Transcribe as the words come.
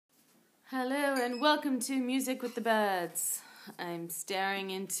Hello and welcome to Music with the Birds. I'm staring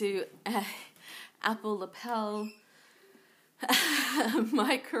into an Apple lapel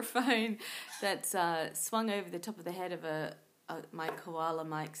microphone that's swung over the top of the head of my koala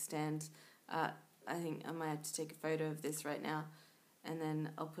mic stand. I think I might have to take a photo of this right now and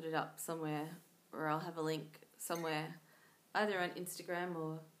then I'll put it up somewhere, or I'll have a link somewhere, either on Instagram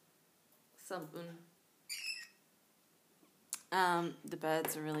or something. The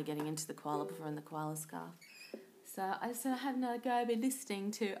birds are really getting into the koala before in the koala scarf. So I just have no go. I've been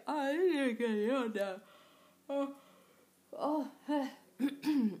listening to. All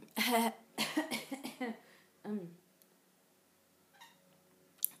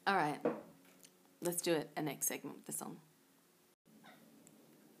right, let's do it. A next segment with the song.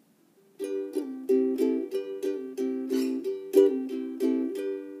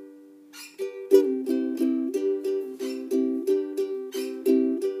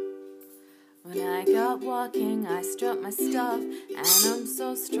 Walking, I strut my stuff, and I'm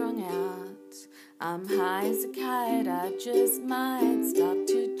so strung out. I'm high as a kite, I just might stop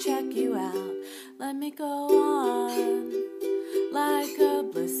to check you out. Let me go on, like a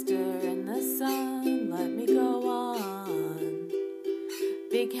blister in the sun. Let me go on.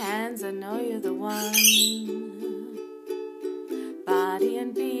 Big hands, I know you're the one. Body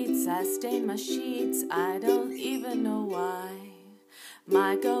and beats, I stain my sheets, I don't even know why.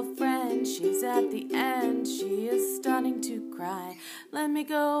 My girlfriend, she's at the end, she is starting to cry. Let me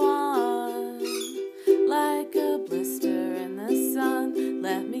go on, like a blister in the sun.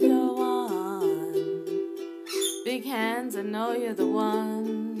 Let me go on. Big hands, I know you're the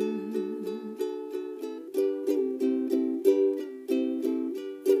one.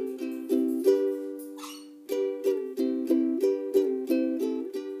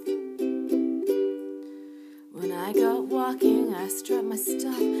 When I go walking, I strut my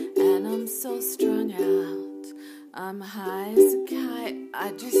stuff, and I'm so strung out. I'm high as a kite,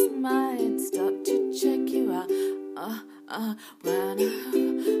 I just might stop to check you out. When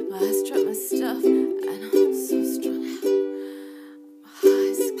I strut my stuff, and I'm so strung out. I'm high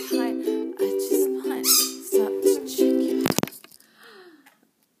as a kite, I just might stop to check you out.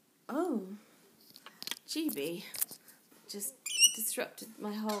 Oh, GB, just disrupted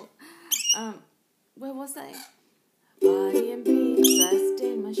my whole, where was I? Body and beats, I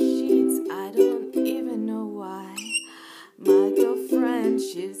stain my sheets, I don't even know why. My girlfriend,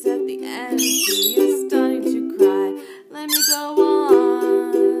 she's at the end, she is starting to cry. Let me go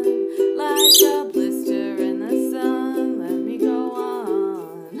on, like a blister in the sun. Let me go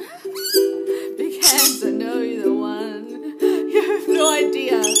on. Big hands, I know you're the one. You have no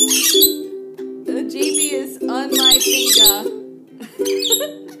idea. The GB is on my finger.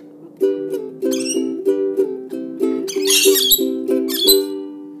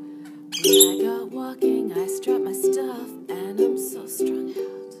 I strut my stuff, and I'm so strung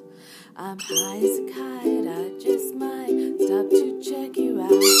out. I'm high as a kite, I just might stop to check you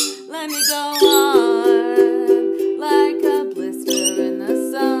out. Let me go on, like a blister in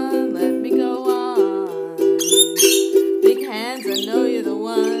the sun. Let me go on. Big hands, I know you're the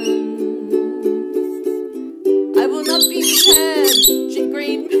one. I will not be deterred, shit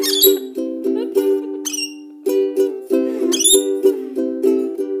green.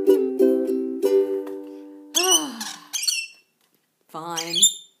 Fine.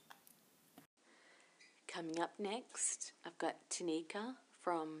 Coming up next, I've got Tanika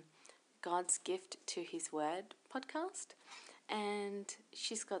from God's Gift to His Word podcast, and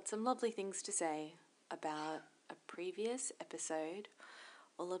she's got some lovely things to say about a previous episode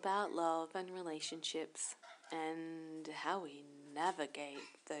all about love and relationships and how we navigate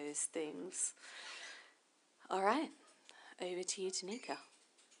those things. All right, over to you, Tanika.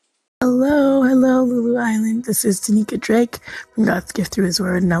 Hello, Lulu Island. This is Tanika Drake from God's Gift Through His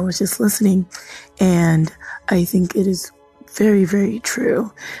Word, and I was just listening, and I think it is very, very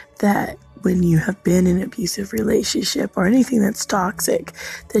true that when you have been in an abusive relationship or anything that's toxic,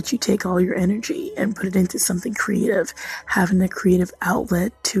 that you take all your energy and put it into something creative. Having a creative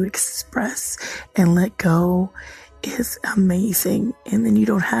outlet to express and let go is amazing, and then you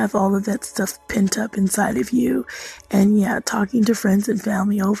don't have all of that stuff pent up inside of you. And yeah, talking to friends and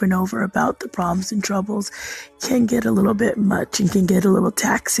family over and over about the problems and troubles can get a little bit much and can get a little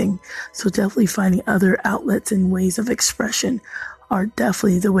taxing. So definitely finding other outlets and ways of expression are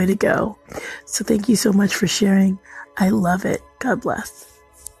definitely the way to go. So thank you so much for sharing. I love it. God bless.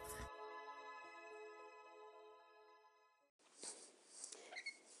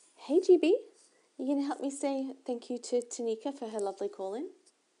 Hey GB, you going to help me say thank you to Tanika for her lovely call-in?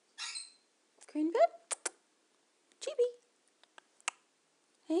 Greenbird? GB?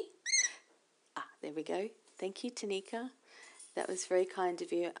 Hey? There we go. Thank you, Tanika. That was very kind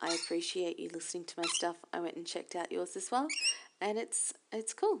of you. I appreciate you listening to my stuff. I went and checked out yours as well, and it's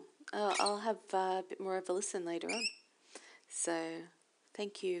cool. I'll have a bit more of a listen later on. So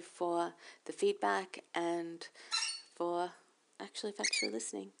thank you for the feedback and for actually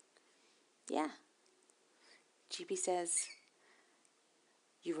listening. Yeah. GB says,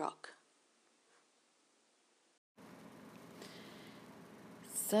 you rock.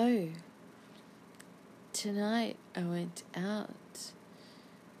 So, tonight I went out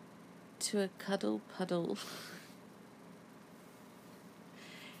to a cuddle puddle.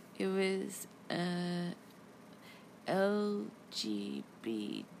 It was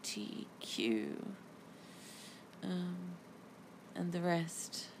LGBTQ and the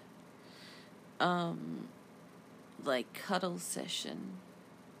rest like cuddle session.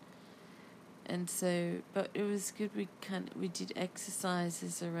 And so, but it was good. We did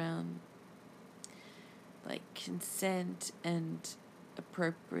exercises around like consent and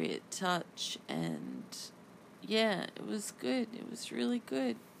appropriate touch, and yeah, it was good. It was really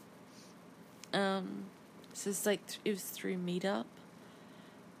good. So it's like it was through Meetup,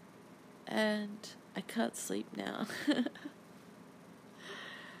 and I can't sleep now.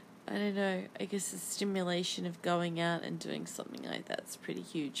 I don't know. I guess the stimulation of going out and doing something like that's pretty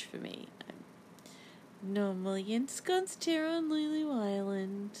huge for me. I'm normally ensconced here on Lulu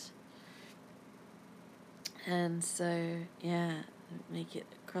Island. And so, yeah, make it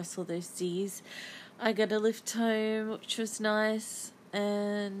across all those seas. I got a lift home, which was nice,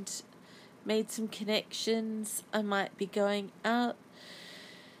 and made some connections. I might be going out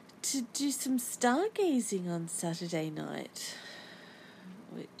to do some stargazing on Saturday night,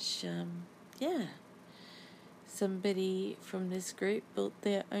 which, yeah, somebody from this group built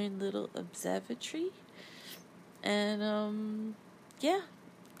their own little observatory, and, yeah,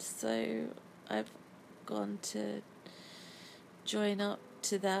 so I've gone to join up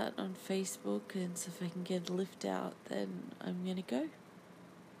to that on Facebook, and so if I can get a lift out, then I'm gonna go.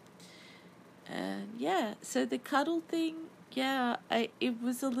 And yeah, so the cuddle thing, yeah, it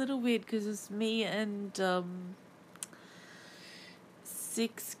was a little weird because it was me and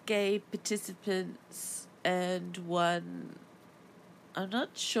 6 gay participants and one, I'm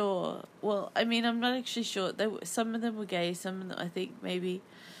not sure. Well, I mean, I'm not actually sure. Some of them were gay. Some of them, I think maybe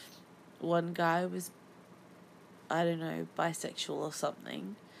one guy was, I don't know, bisexual or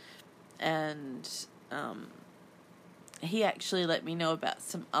something. And he actually let me know about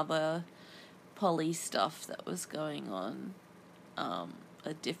some other poly stuff that was going on, a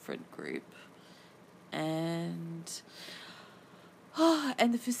different group. And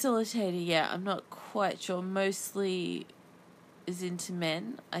the facilitator, yeah, I'm not quite sure. Mostly is into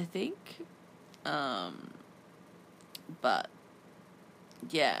men, I think. But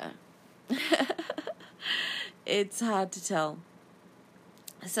yeah. It's hard to tell.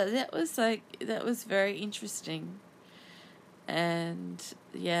 So that was very interesting. And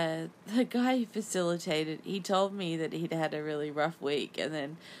yeah, the guy who facilitated, he told me that he'd had a really rough week, and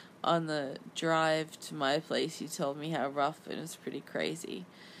then on the drive to my place he told me how rough, and it was pretty crazy.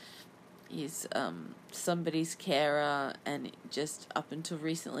 He's somebody's carer, and just up until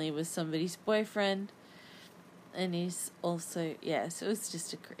recently was somebody's boyfriend, and he's also, yeah, so it was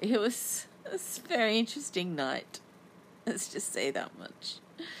just it was a very interesting night, let's just say that much.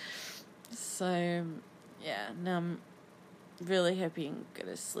 So yeah, now I'm really hoping to go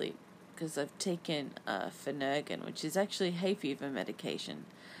to sleep, because I've taken Phenergan, which is actually hay fever medication,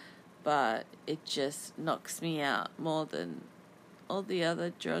 but it just knocks me out more than all the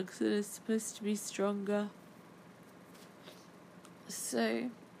other drugs that are supposed to be stronger. So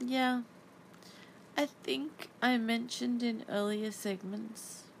yeah, I think I mentioned in earlier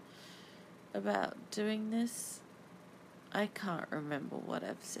segments about doing this. I can't remember what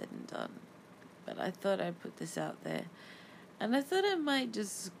I've said and done, but I thought I'd put this out there. And I thought I might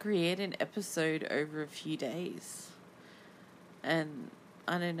just create an episode over a few days. And,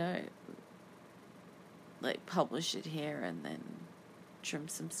 I don't know, like publish it here and then trim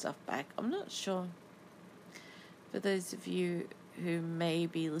some stuff back. I'm not sure. For those of you who may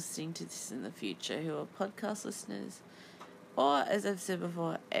be listening to this in the future, who are podcast listeners, or, as I've said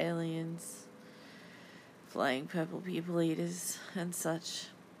before, aliens, flying purple people eaters, and such,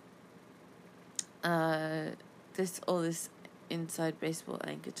 all this inside baseball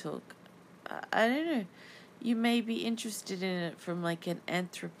anchor talk, I don't know, you may be interested in it from like an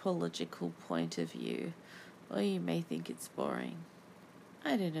anthropological point of view, or you may think it's boring.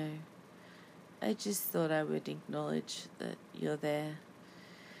 I don't know. I just thought I would acknowledge that you're there.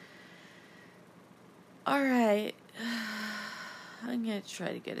 Alright, I'm going to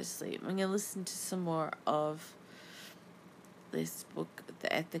try to go to sleep. I'm going to listen to some more of this book,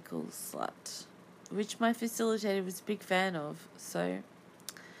 The Ethical Slut, which my facilitator was a big fan of. So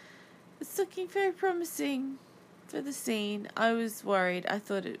it's looking very promising for the scene. I was worried. I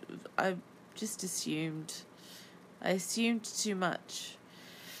assumed too much.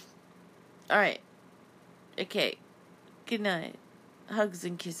 Alright. Okay. Good night. Hugs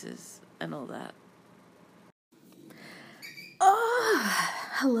and kisses and all that. Oh,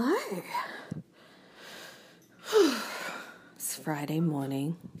 hello. It's Friday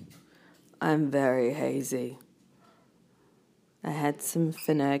morning. I'm very hazy. I had some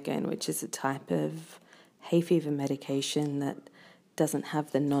Phenergan, which is a type of hay fever medication that doesn't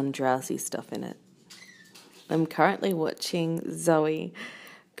have the non-drowsy stuff in it. I'm currently watching Zoe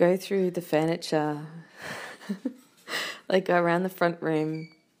go through the furniture, like go around the front room,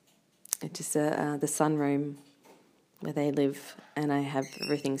 just the sunroom where they live, and I have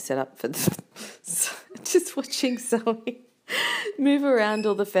everything set up for just watching Zoe move around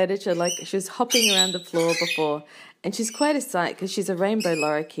all the furniture like she was hopping around the floor before. And she's quite a sight because she's a rainbow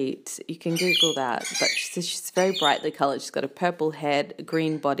lorikeet. You can Google that. But she's very brightly coloured. She's got a purple head, a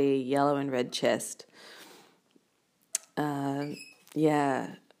green body, yellow and red chest. And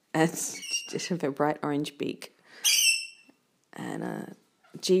just a bright orange beak. And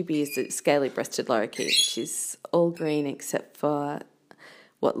GB is a scaly-breasted lorikeet. She's all green except for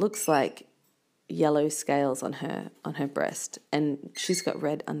what looks like yellow scales on her breast, and she's got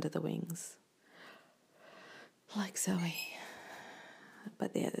red under the wings, like Zoe.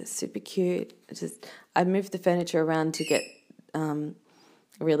 But yeah, they're super cute. I moved the furniture around to get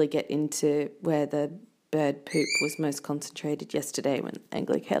really get into where the bird poop was most concentrated yesterday when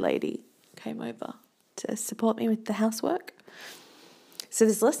Anglicare lady came over to support me with the housework. So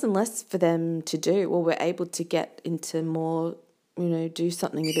there's less and less for them to do. Well, we're able to get into more, do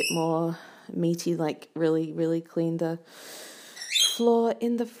something a bit more meaty, like really, really clean the floor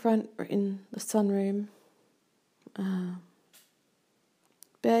in the front, in the sunroom.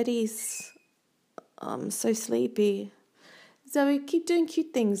 Birdies, I'm so sleepy. Zoe, keep doing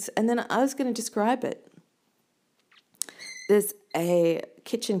cute things. And then I was going to describe it. There's a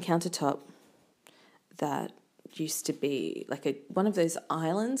kitchen countertop that used to be like one of those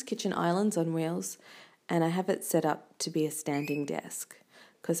islands, kitchen islands on wheels, and I have it set up to be a standing desk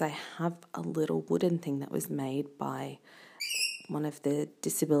because I have a little wooden thing that was made by one of the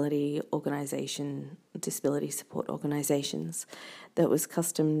disability support organisations that was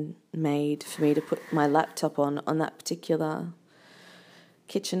custom made for me to put my laptop on that particular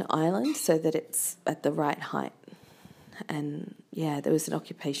kitchen island so that it's at the right height. And yeah, there was an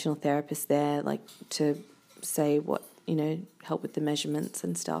occupational therapist there, like to say what, help with the measurements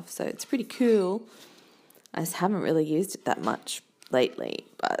and stuff. So it's pretty cool. I just haven't really used it that much lately,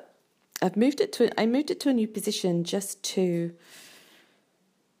 but I moved it to a new position just to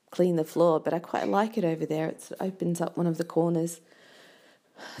clean the floor, but I quite like it over there. It opens up one of the corners.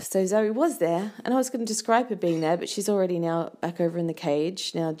 So Zoe was there, and I was going to describe her being there, but she's already now back over in the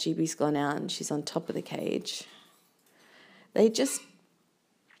cage. Now GB's gone out and she's on top of the cage. They just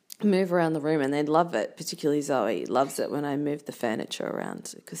move around the room and they love it, particularly Zoe loves it when I move the furniture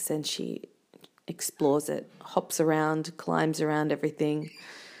around because then she explores it, hops around, climbs around everything.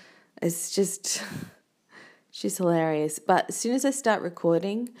 It's just, she's hilarious. But as soon as I start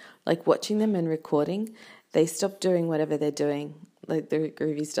recording, like watching them and recording, they stop doing whatever they're doing, like the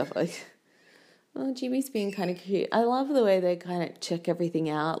groovy stuff. Like, oh, GB's being kind of cute. I love the way they kind of check everything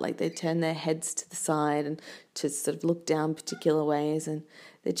out. Like they turn their heads to the side and to sort of look down particular ways. And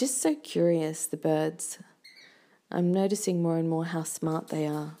they're just so curious, the birds. I'm noticing more and more how smart they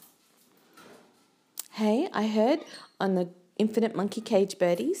are. Hey, I heard on the Infinite Monkey Cage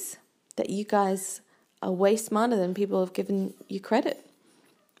birdies that you guys are way smarter than people have given you credit.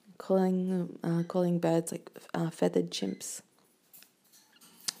 Calling birds like feathered chimps.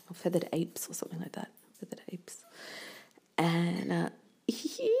 Or feathered apes or something like that. Feathered apes. And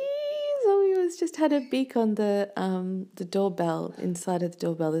Zoe was just had a beak on the doorbell. Inside of the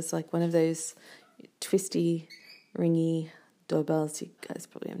doorbell there's like one of those twisty, ringy doorbells. You guys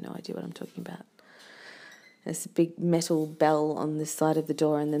probably have no idea what I'm talking about. There's a big metal bell on this side of the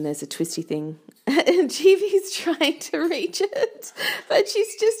door, and then there's a twisty thing. And Jeevy's trying to reach it, but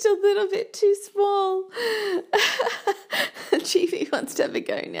she's just a little bit too small. Jeevy wants to have a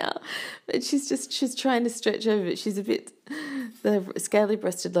go now, but she's trying to stretch over it. She's a bit, the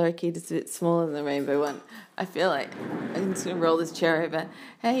scaly-breasted lorikeet is a bit smaller than the rainbow one. I feel like I'm just going to roll this chair over.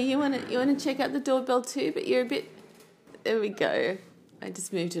 Hey, you want to check out the doorbell too? But you're a bit, there we go. I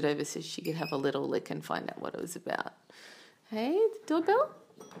just moved it over so she could have a little lick and find out what it was about. Hey, doorbell?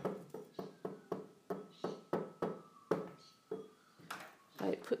 If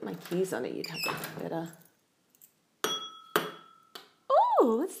I put my keys on it, you'd have it better.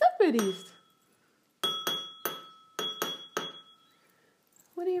 Oh, what's that, birdies?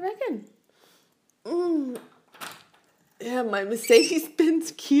 What do you reckon? Yeah, my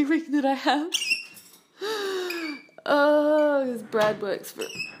Mercedes-Benz keyring that I have. Oh, because Brad works for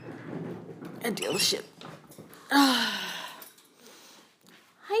a dealership.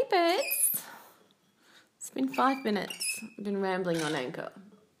 Hey, birds. It's been 5 minutes. I've been rambling on Anchor.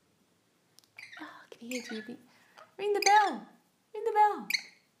 Oh, can you hear TV? Ring the bell. Ring the bell.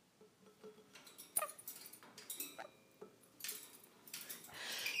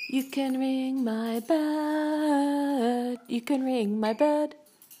 You can ring my bird. You can ring my bird.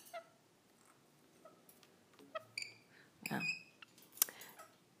 Oh.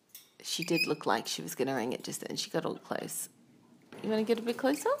 She did look like she was going to ring it just then. She got all close. You want to get a bit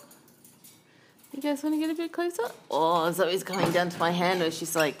closer? You guys want to get a bit closer? Oh, Zoe's going down to my hand where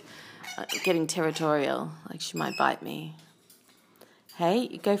she's like getting territorial. Like she might bite me. Hey,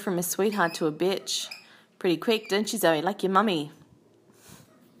 you go from a sweetheart to a bitch pretty quick, don't you, Zoe? Like your mummy.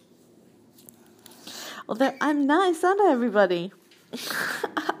 Although I'm nice, aren't I, everybody?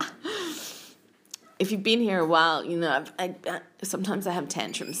 If you've been here a while, you know, sometimes I have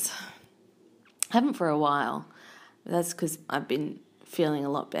tantrums. I haven't for a while. But that's because I've been feeling a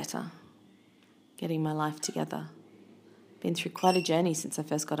lot better. Getting my life together. Been through quite a journey since I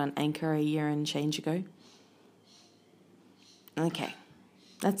first got on Anchor a year and change ago. Okay.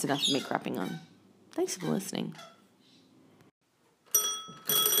 That's enough of me crapping on. Thanks for listening.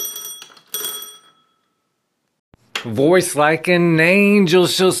 Voice like an angel,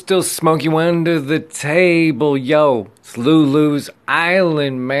 she'll still smoke you under the table. Yo, it's Lulu's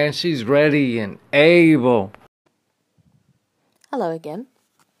Island, man. She's ready and able. Hello again.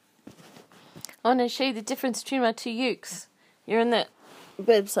 I want to show you the difference between my two ukes. You're in the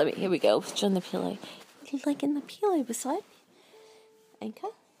bed beside me. Here we go. Sit on the pillow. You're like in the pillow beside me. Anchor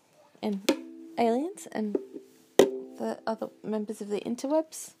and aliens and the other members of the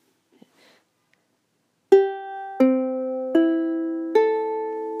interwebs.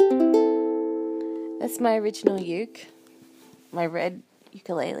 That's my original uke, my red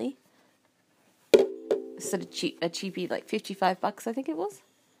ukulele. Sort of cheap, a cheapie, like $55, I think it was.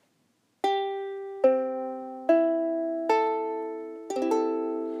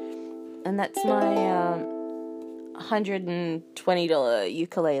 And that's my $120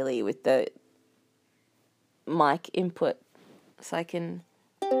 ukulele with the mic input, so I can.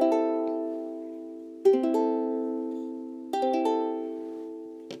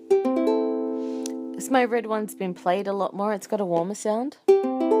 My red one's been played a lot more. It's got a warmer sound.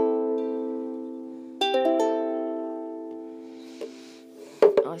 Oh,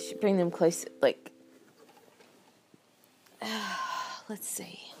 I should bring them close. Like, let's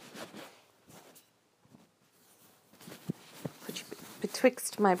see. Put you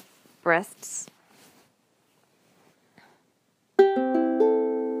betwixt my breasts.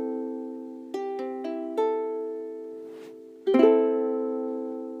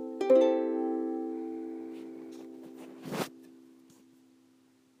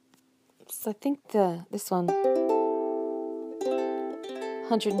 So I think this one,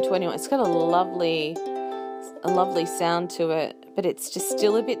 121. It's got a lovely sound to it, but it's just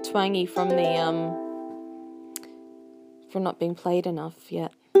still a bit twangy from the from not being played enough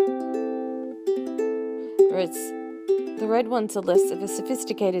yet. Whereas the red one's a less of a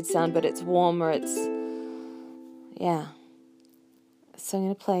sophisticated sound, but it's warmer. Yeah. So I'm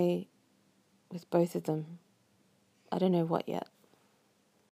gonna play with both of them. I don't know what yet.